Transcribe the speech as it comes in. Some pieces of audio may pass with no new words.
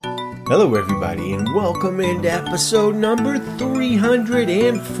Hello, everybody, and welcome into episode number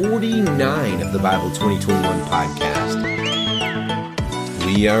 349 of the Bible 2021 podcast.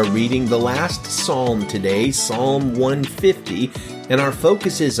 We are reading the last psalm today, Psalm 150, and our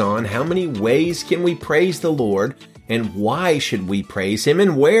focus is on how many ways can we praise the Lord, and why should we praise Him,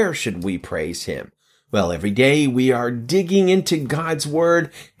 and where should we praise Him? Well, every day we are digging into God's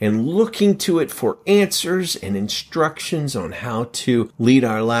Word and looking to it for answers and instructions on how to lead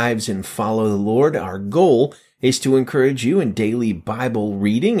our lives and follow the Lord. Our goal is to encourage you in daily Bible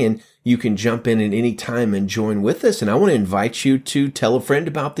reading, and you can jump in at any time and join with us. And I want to invite you to tell a friend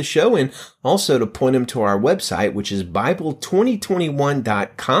about the show and also to point them to our website, which is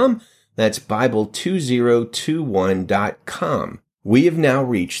Bible2021.com. That's Bible2021.com. We have now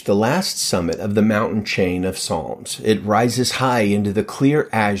reached the last summit of the mountain chain of Psalms. It rises high into the clear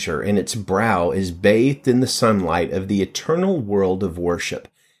azure, and its brow is bathed in the sunlight of the eternal world of worship.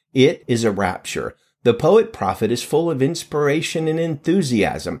 It is a rapture. The poet-prophet is full of inspiration and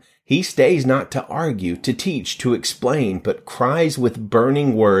enthusiasm. He stays not to argue, to teach, to explain, but cries with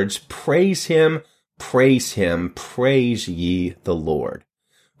burning words, praise Him, praise ye the Lord.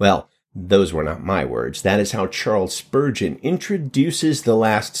 Well, those were not my words. That is how Charles Spurgeon introduces the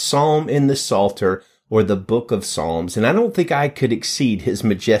last psalm in the Psalter, or the Book of Psalms, and I don't think I could exceed his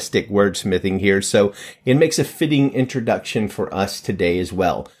majestic wordsmithing here, so it makes a fitting introduction for us today as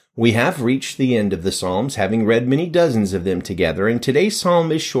well. We have reached the end of the Psalms, having read many dozens of them together, and today's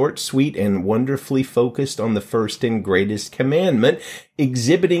psalm is short, sweet, and wonderfully focused on the first and greatest commandment,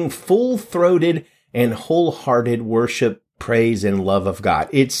 exhibiting full-throated and wholehearted worship, praise, and love of God.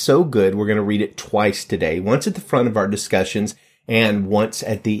 It's so good, we're going to read it twice today, once at the front of our discussions and once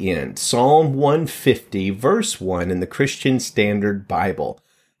at the end. Psalm 150, verse 1 in the Christian Standard Bible.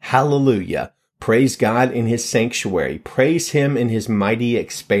 Hallelujah. Praise God in His sanctuary. Praise Him in His mighty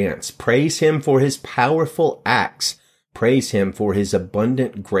expanse. Praise Him for His powerful acts. Praise Him for His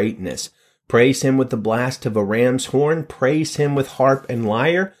abundant greatness. Praise Him with the blast of a ram's horn. Praise Him with harp and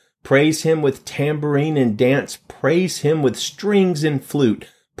lyre. Praise Him with tambourine and dance. Praise Him with strings and flute.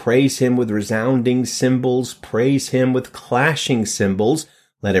 Praise Him with resounding cymbals. Praise Him with clashing cymbals.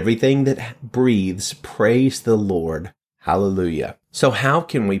 Let everything that breathes praise the Lord. Hallelujah. So how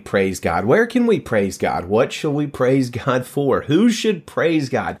can we praise God? Where can we praise God? What shall we praise God for? Who should praise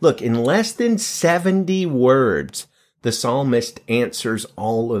God? Look, in less than 70 words, the psalmist answers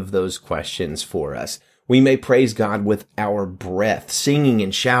all of those questions for us. We may praise God with our breath, singing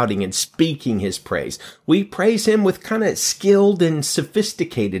and shouting and speaking His praise. We praise Him with kind of skilled and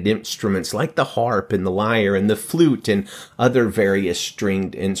sophisticated instruments like the harp and the lyre and the flute and other various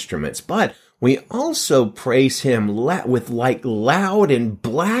stringed instruments. But we also praise Him with like loud and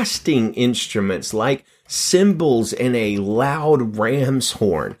blasting instruments like cymbals and a loud ram's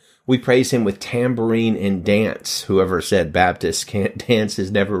horn. We praise Him with tambourine and dance. Whoever said Baptists can't dance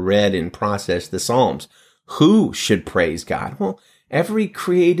has never read and processed the Psalms. Who should praise God? Well, every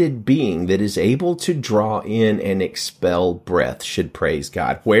created being that is able to draw in and expel breath should praise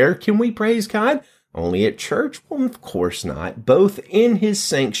God. Where can we praise God? Only at church? Well, of course not. Both in His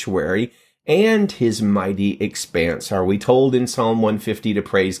sanctuary and His mighty expanse are we told in Psalm 150 to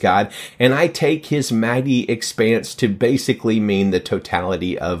praise God, and I take His mighty expanse to basically mean the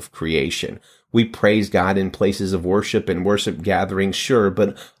totality of creation. We praise God in places of worship and worship gatherings, sure,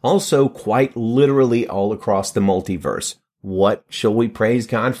 but also quite literally all across the multiverse. What shall we praise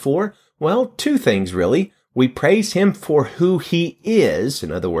God for? Well, two things really. We praise Him for who He is,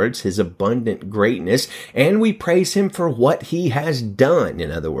 in other words, His abundant greatness, and we praise Him for what He has done, in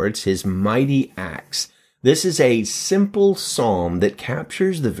other words, His mighty acts. This is a simple psalm that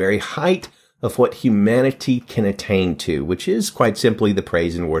captures the very height of what humanity can attain to, which is quite simply the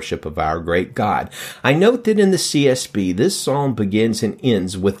praise and worship of our great God. I note that in the CSB, this psalm begins and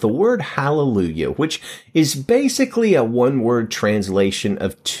ends with the word hallelujah, which is basically a one-word translation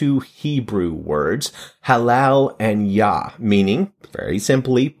of two Hebrew words, halal and yah, meaning, very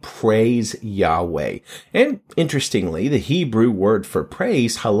simply, praise Yahweh. And interestingly, the Hebrew word for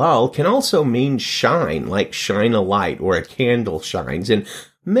praise, halal, can also mean shine, like shine a light or a candle shines, and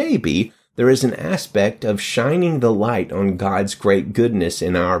maybe there is an aspect of shining the light on God's great goodness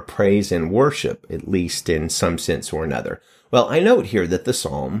in our praise and worship, at least in some sense or another. Well, I note here that the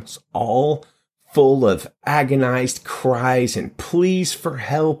Psalms, all full of agonized cries and pleas for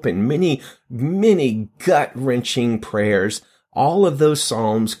help and many, many gut-wrenching prayers, all of those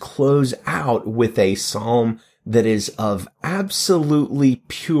Psalms close out with a psalm that is of absolutely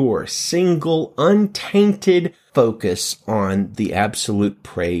pure, single, untainted focus on the absolute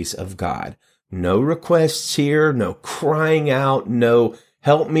praise of God. No requests here, no crying out, no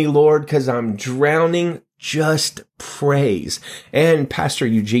Help me, Lord, because I'm drowning. Just praise. And Pastor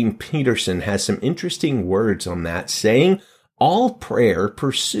Eugene Peterson has some interesting words on that, saying, all prayer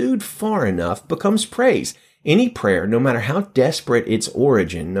pursued far enough becomes praise. Any prayer, no matter how desperate its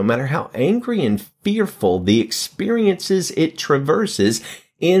origin, no matter how angry and fearful the experiences it traverses,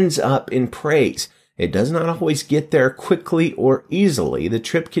 ends up in praise. It does not always get there quickly or easily. The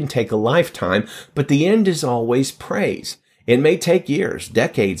trip can take a lifetime, but the end is always praise. It may take years,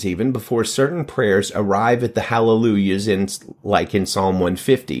 decades even, before certain prayers arrive at the hallelujahs like in Psalm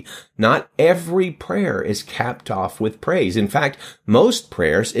 150. Not every prayer is capped off with praise. In fact, most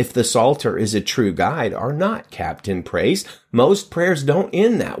prayers, if the Psalter is a true guide, are not capped in praise. Most prayers don't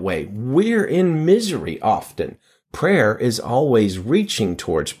end that way. We're in misery often. Prayer is always reaching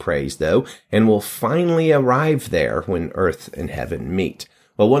towards praise, though, and will finally arrive there when earth and heaven meet.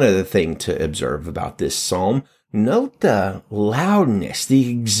 Well, one other thing to observe about this psalm, note the loudness, the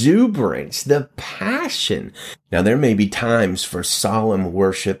exuberance, the passion. Now, there may be times for solemn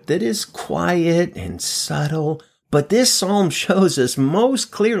worship that is quiet and subtle, but this psalm shows us most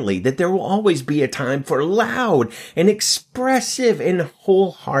clearly that there will always be a time for loud and expressive and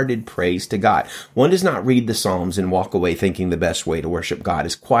wholehearted praise to God. One does not read the Psalms and walk away thinking the best way to worship God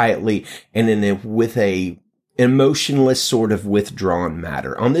is quietly and with a emotionless sort of withdrawn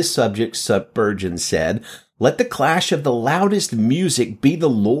manner. On this subject, Spurgeon said, let the clash of the loudest music be the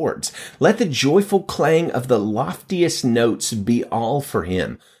Lord's. Let the joyful clang of the loftiest notes be all for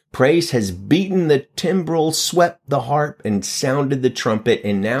him. Praise has beaten the timbrel, swept the harp, and sounded the trumpet,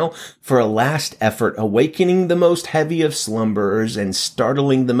 and now, for a last effort, awakening the most heavy of slumberers and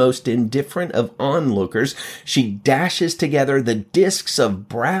startling the most indifferent of onlookers, she dashes together the discs of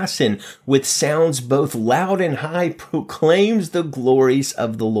brass and, with sounds both loud and high, proclaims the glories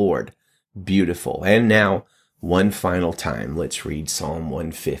of the Lord. Beautiful. And now, one final time, let's read Psalm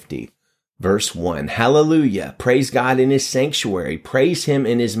 150. Verse 1, hallelujah, praise God in his sanctuary, praise him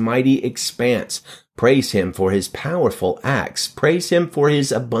in his mighty expanse, praise him for his powerful acts, praise him for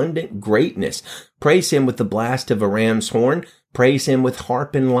his abundant greatness, praise him with the blast of a ram's horn, praise him with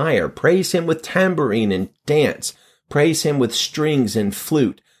harp and lyre, praise him with tambourine and dance, praise him with strings and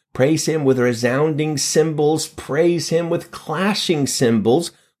flute, praise him with resounding cymbals, praise him with clashing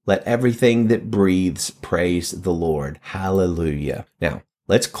cymbals, let everything that breathes praise the Lord. Hallelujah. Now,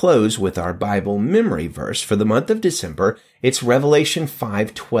 let's close with our Bible memory verse for the month of December. It's Revelation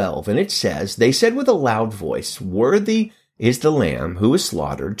 5:12, and it says, they said with a loud voice, worthy is the Lamb who was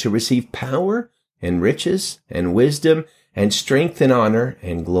slaughtered to receive power and riches and wisdom and strength and honor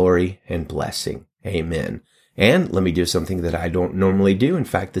and glory and blessing. Amen. And let me do something that I don't normally do. In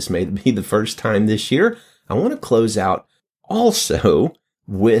fact, this may be the first time this year. I want to close out also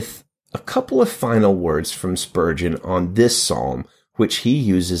with a couple of final words from Spurgeon on this psalm, which he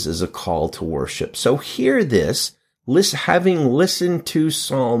uses as a call to worship. So hear this, having listened to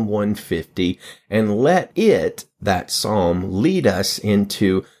Psalm 150, and let that psalm, lead us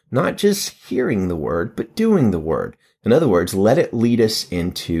into not just hearing the word, but doing the word. In other words, let it lead us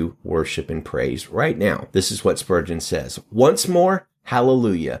into worship and praise right now. This is what Spurgeon says. Once more,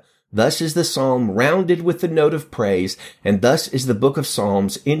 hallelujah. Thus is the psalm rounded with the note of praise, and thus is the book of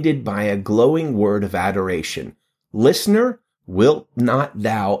Psalms ended by a glowing word of adoration. Listener, wilt not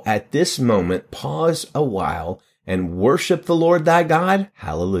thou at this moment pause a while and worship the Lord thy God?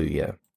 Hallelujah.